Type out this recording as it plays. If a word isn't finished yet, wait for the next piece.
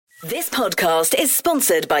This podcast is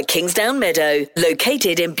sponsored by Kingsdown Meadow,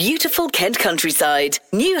 located in beautiful Kent countryside.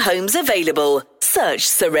 New homes available. Search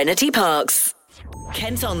Serenity Parks.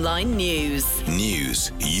 Kent Online News.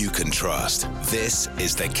 News you can trust. This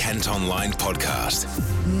is the Kent Online Podcast.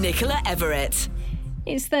 Nicola Everett.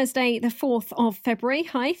 It's Thursday, the 4th of February.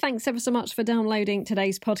 Hi, thanks ever so much for downloading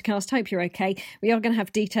today's podcast. Hope you're okay. We are going to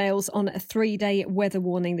have details on a 3-day weather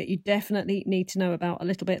warning that you definitely need to know about a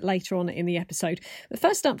little bit later on in the episode. But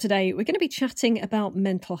first up today, we're going to be chatting about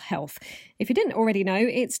mental health. If you didn't already know,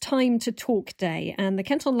 it's Time to Talk Day, and the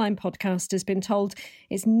Kent Online Podcast has been told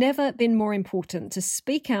it's never been more important to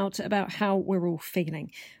speak out about how we're all feeling.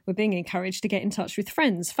 We're being encouraged to get in touch with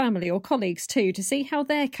friends, family or colleagues too to see how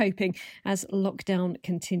they're coping as lockdown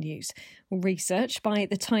continues. Research by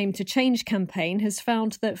the Time to Change campaign has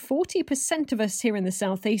found that 40% of us here in the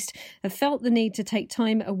South East have felt the need to take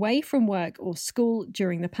time away from work or school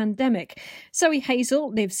during the pandemic. Zoe Hazel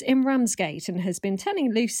lives in Ramsgate and has been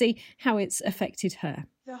telling Lucy how it's affected her.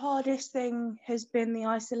 The hardest thing has been the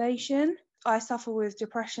isolation. I suffer with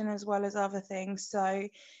depression as well as other things, so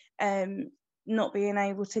not being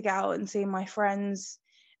able to get out and see my friends,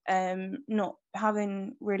 not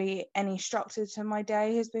having really any structure to my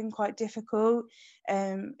day has been quite difficult.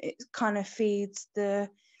 It kind of feeds the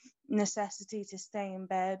necessity to stay in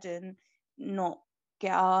bed and not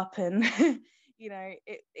get up, and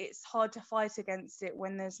it's hard to fight against it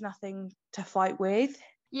when there's nothing to fight with.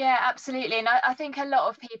 Yeah, absolutely. And I think a lot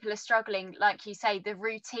of people are struggling, like you say, the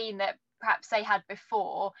routine that perhaps they had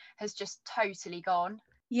before has just totally gone.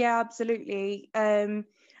 Yeah, absolutely. And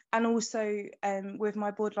also with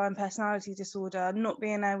my borderline personality disorder, not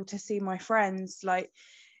being able to see my friends, like,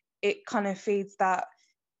 it kind of feeds that,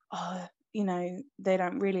 they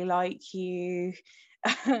don't really like you,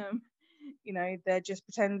 they're just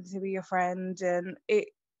pretending to be your friend. And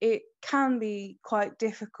it can be quite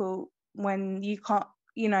difficult when you can't,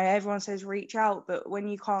 everyone says reach out, but when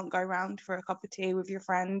you can't go round for a cup of tea with your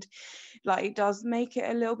friend, like, it does make it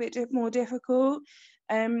a little bit more difficult.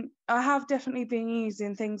 I have definitely been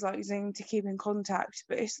using things like Zoom to keep in contact,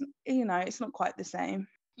 but it's not quite the same.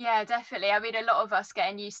 Yeah, definitely. I mean, a lot of us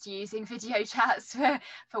getting used to using video chats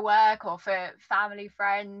for work or for family,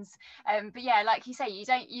 friends. But yeah, like you say, you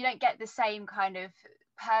don't get the same kind of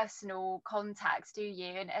personal contact, do you?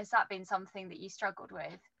 And has that been something that you struggled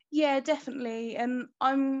with? Yeah, definitely. And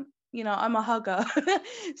I'm a hugger,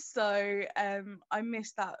 so I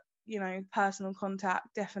miss that, personal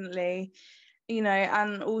contact, definitely.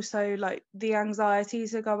 And also, like, the anxiety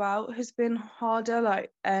to go out has been harder.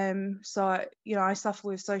 Like, I suffer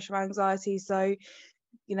with social anxiety, so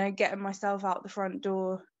getting myself out the front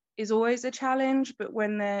door is always a challenge. But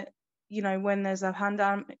when there's a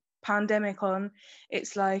pandemic on,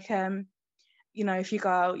 it's like, if you go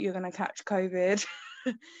out, you're going to catch COVID.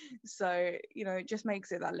 So, it just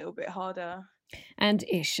makes it that little bit harder. And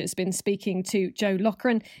Ish has been speaking to Joe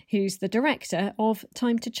Loughran, who's the director of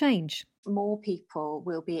Time to Change. More people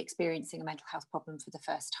will be experiencing a mental health problem for the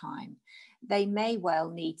first time. They may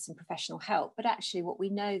well need some professional help, but actually what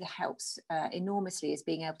we know that helps enormously is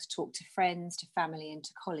being able to talk to friends, to family and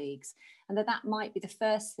to colleagues. And that might be the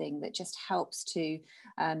first thing that just helps to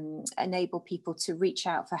enable people to reach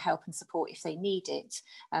out for help and support if they need it.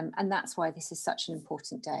 And that's why this is such an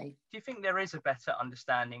important day. Do you think there is a better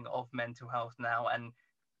understanding of mental health now and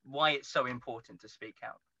why it's so important to speak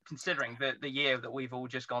out, considering the year that we've all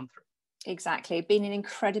just gone through? Exactly. It's been an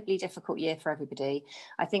incredibly difficult year for everybody.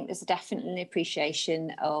 I think there's definitely an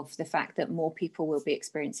appreciation of the fact that more people will be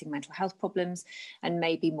experiencing mental health problems and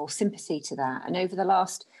maybe more sympathy to that. And over the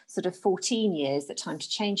last sort of 14 years that Time to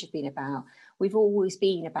Change have been about, we've always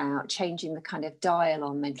been about changing the kind of dial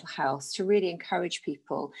on mental health to really encourage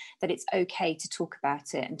people that it's okay to talk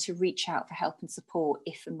about it and to reach out for help and support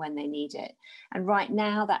if and when they need it. And right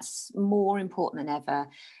now, that's more important than ever.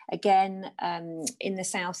 Again, in the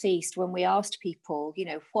South East, when we asked people,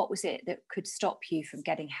 what was it that could stop you from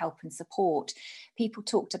getting help and support, people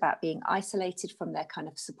talked about being isolated from their kind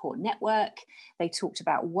of support network. They talked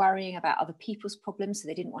about worrying about other people's problems, so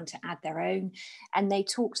they didn't want to add their own. And they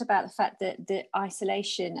talked about the fact that the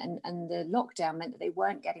isolation and the lockdown meant that they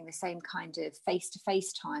weren't getting the same kind of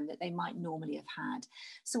face-to-face time that they might normally have had.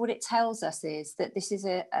 So what it tells us is that this is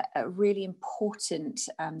a really important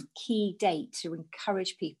key date to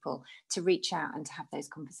encourage people to reach out and to have those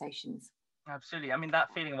conversations. Absolutely. I mean,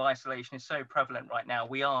 that feeling of isolation is so prevalent right now.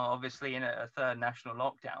 We are obviously in a third national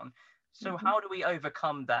lockdown. So how do we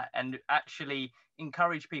overcome that and actually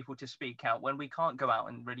encourage people to speak out when we can't go out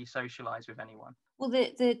and really socialise with anyone? Well,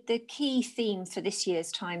 the key theme for this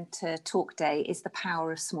year's Time to Talk Day is the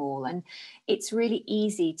power of small. And it's really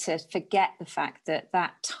easy to forget the fact that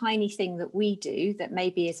that tiny thing that we do that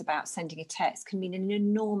maybe is about sending a text can mean an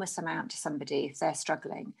enormous amount to somebody if they're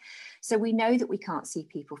struggling. So we know that we can't see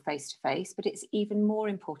people face to face, but it's even more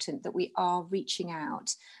important that we are reaching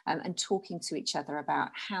out and talking to each other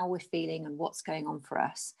about how we're feeling and what's going on for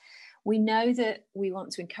us. We know that we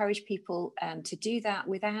want to encourage people to do that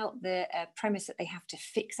without the premise that they have to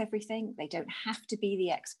fix everything. They don't have to be the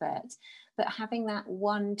expert, but having that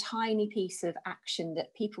one tiny piece of action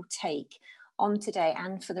that people take on today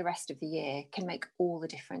and for the rest of the year can make all the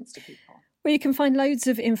difference to people. Well, you can find loads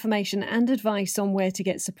of information and advice on where to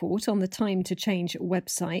get support on the Time to Change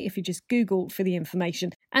website if you just Google for the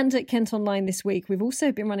information. And at Kent Online this week, we've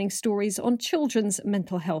also been running stories on Children's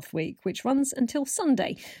Mental Health Week, which runs until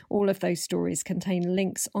Sunday. All of those stories contain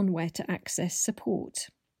links on where to access support.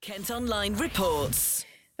 Kent Online reports.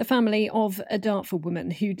 The family of a Dartford woman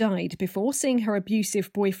who died before seeing her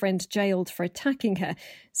abusive boyfriend jailed for attacking her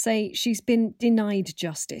say she's been denied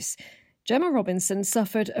justice. Gemma Robinson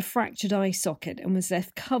suffered a fractured eye socket and was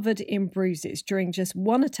left covered in bruises during just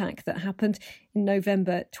one attack that happened in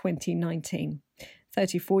November 2019.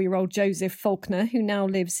 34-year-old Joseph Falconer, who now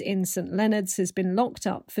lives in St Leonards, has been locked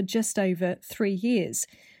up for just over 3 years.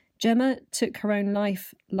 Gemma took her own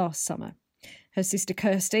life last summer. Her sister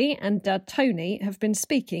Kirsty and dad Tony have been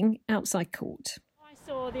speaking outside court. I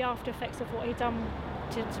saw the after effects of what he'd done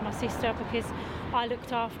to my sister because I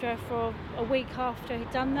looked after her for a week after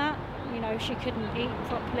he'd done that. You know, she couldn't eat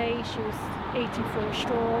properly, she was eating through a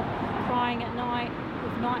straw, crying at night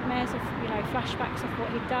with nightmares of, flashbacks of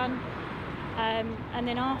what he'd done. And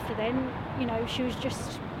then after then, she was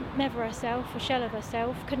just never herself, a shell of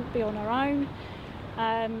herself, couldn't be on her own.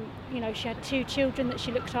 She had 2 children that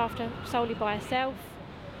she looked after solely by herself.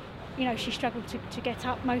 She struggled to get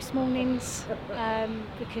up most mornings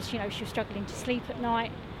because, she was struggling to sleep at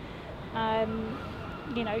night.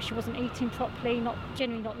 She wasn't eating properly,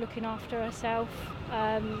 generally not looking after herself.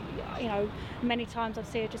 Many times I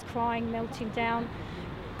see her just crying, melting down.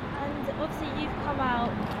 And obviously you've come out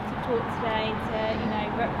to talk today to,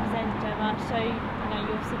 represent Gemma, show,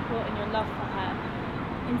 your support and your love for her.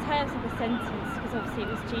 In terms of the sentence, because obviously it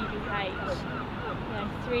was GBH,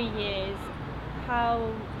 3 years,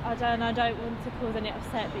 I don't want to cause any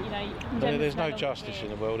upset, but there's no justice in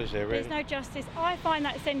the world, is there really? There's no justice. I find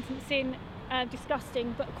that sentencing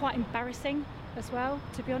disgusting, but quite embarrassing as well,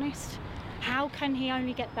 to be honest. How can he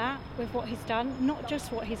only get that with what he's done? Not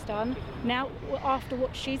just what he's done, now after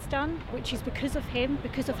what she's done, which is because of him,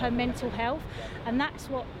 because of her mental health, and that's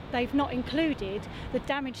what they've not included, the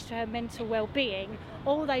damage to her mental well-being.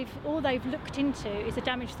 All they've looked into is the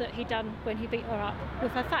damage that he done when he beat her up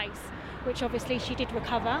with her face, which obviously she did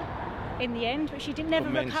recover in the end, but she never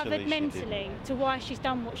recovered mentally to why she's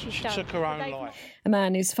done what she's done. She took her own life. A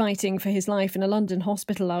man is fighting for his life in a London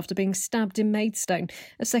hospital after being stabbed in Maidstone.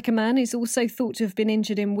 A second man is also thought to have been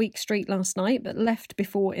injured in Week Street last night, but left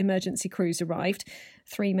before emergency crews arrived.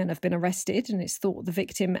 3 men have been arrested, and it's thought the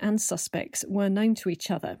victim and suspects were known to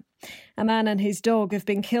each other. A man and his dog have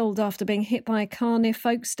been killed after being hit by a car near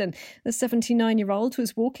Folkestone. The 79-year-old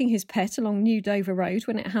was walking his pet along New Dover Road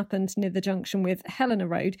when it happened near the junction with Helena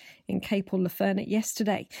Road in Capel-le-Fernet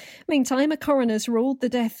yesterday. Meantime, a coroner's ruled the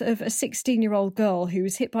death of a 16-year-old girl who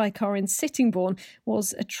was hit by a car in Sittingbourne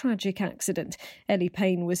was a tragic accident. Ellie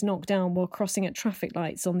Payne was knocked down while crossing at traffic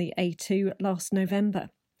lights on the A2 last November.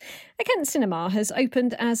 A Kent cinema has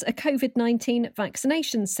opened as a COVID-19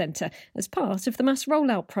 vaccination centre as part of the mass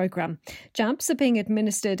rollout programme. Jabs are being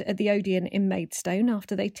administered at the Odeon in Maidstone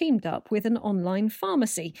after they teamed up with an online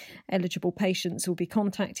pharmacy. Eligible patients will be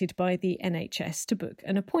contacted by the NHS to book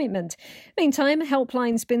an appointment. Meantime, a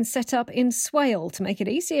helpline's been set up in Swale to make it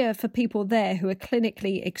easier for people there who are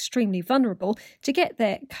clinically extremely vulnerable to get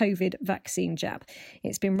their COVID vaccine jab.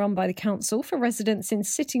 It's been run by the council for residents in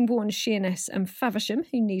Sittingbourne, Sheerness and Faversham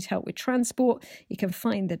who need help with transport. You can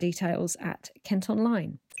find the details at Kent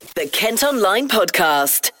Online. The Kent Online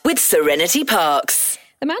podcast with Serenity Parks.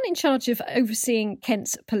 The man in charge of overseeing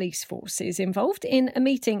Kent's police force is involved in a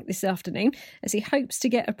meeting this afternoon as he hopes to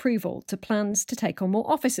get approval to plans to take on more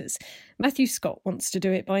officers. Matthew Scott wants to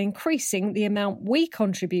do it by increasing the amount we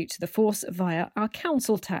contribute to the force via our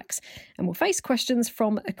council tax and will face questions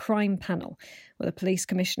from a crime panel. Well, the police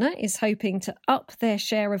commissioner is hoping to up their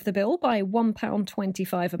share of the bill by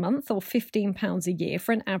 £1.25 a month or £15 a year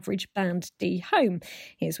for an average Band D home.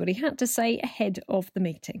 Here's what he had to say ahead of the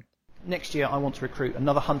meeting. Next year I want to recruit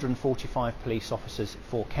another 145 police officers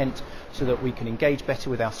for Kent so that we can engage better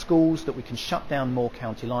with our schools, that we can shut down more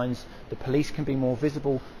county lines, the police can be more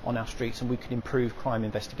visible on our streets and we can improve crime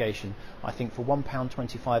investigation. I think for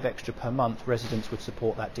 £1.25 extra per month residents would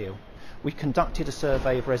support that deal. We conducted a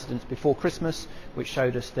survey of residents before Christmas which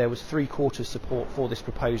showed us there was 3/4 support for this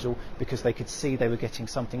proposal because they could see they were getting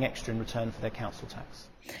something extra in return for their council tax.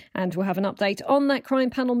 And we'll have an update on that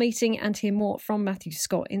crime panel meeting and hear more from Matthew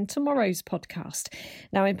Scott in tomorrow's podcast.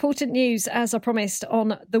 Now, important news, as I promised,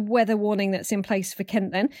 on the weather warning that's in place for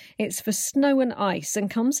Kent then. It's for snow and ice and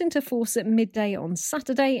comes into force at midday on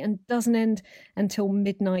Saturday and doesn't end until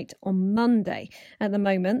midnight on Monday. At the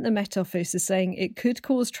moment, the Met Office is saying it could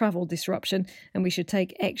cause travel disruption and we should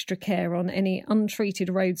take extra care on any untreated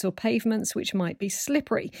roads or pavements which might be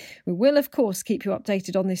slippery. We will, of course, keep you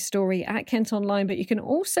updated on this story at Kent Online, but you can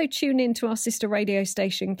also tune in to our sister radio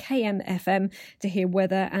station KMFM to hear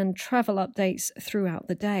weather and travel updates throughout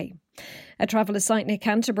the day. A traveller site near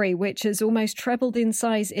Canterbury, which has almost trebled in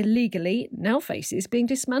size illegally, now faces being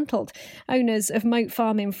dismantled. Owners of Moat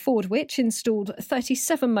Farm in Fordwich installed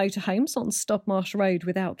 37 motorhomes on Stobmarsh Road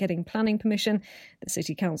without getting planning permission. The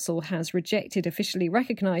City Council has rejected officially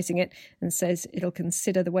recognising it and says it'll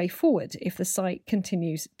consider the way forward if the site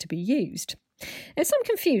continues to be used. There's some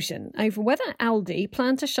confusion over whether Aldi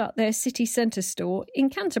plan to shut their city centre store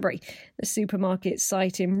in Canterbury. The supermarket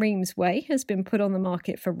site in Reims Way has been put on the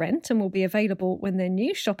market for rent and will be available when their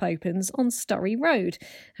new shop opens on Sturry Road.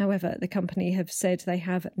 However, the company have said they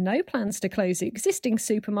have no plans to close the existing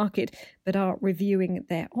supermarket but are reviewing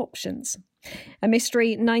their options. A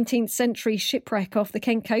mystery 19th century shipwreck off the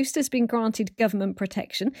Kent coast has been granted government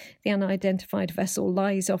protection. The unidentified vessel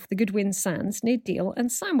lies off the Goodwin Sands near Deal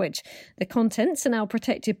and Sandwich. The contents are now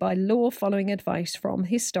protected by law following advice from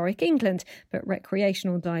Historic England, but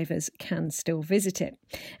recreational divers can still visit it.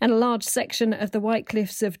 And a large section of the White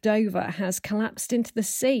Cliffs of Dover has collapsed into the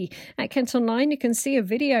sea. At Kent Online, you can see a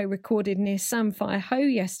video recorded near Samfire Hoe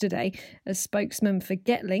yesterday. A spokesman for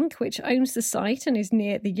Getlink, which owns the site and is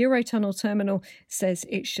near the Eurotunnel terminal, says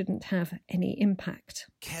it shouldn't have any impact.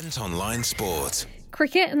 Kent Online Sport.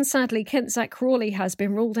 Cricket, and sadly Kent Zach Crawley has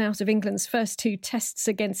been ruled out of England's first 2 tests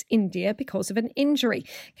against India because of an injury.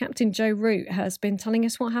 Captain Joe Root has been telling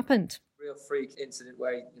us what happened. Real freak incident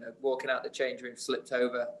where walking out the change room slipped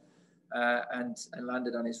over and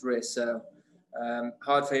landed on his wrist. So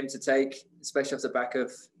hard for him to take, especially off the back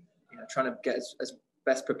of trying to get as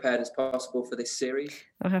best prepared as possible for this series.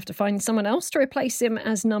 I'll have to find someone else to replace him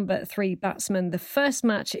as number 3 batsman. The first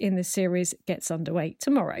match in the series gets underway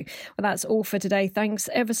tomorrow. Well, that's all for today. Thanks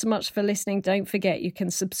ever so much for listening. Don't forget you can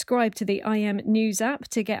subscribe to the IM News app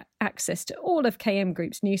to get access to all of KM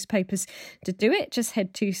Group's newspapers. To do it, just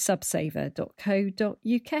head to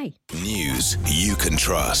subsaver.co.uk. News you can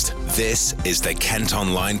trust. This is the Kent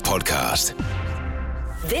Online Podcast.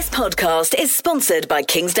 This podcast is sponsored by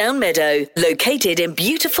Kingsdown Meadow, located in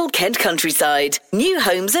beautiful Kent countryside. New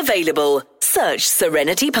homes available. Search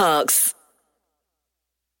Serenity Parks.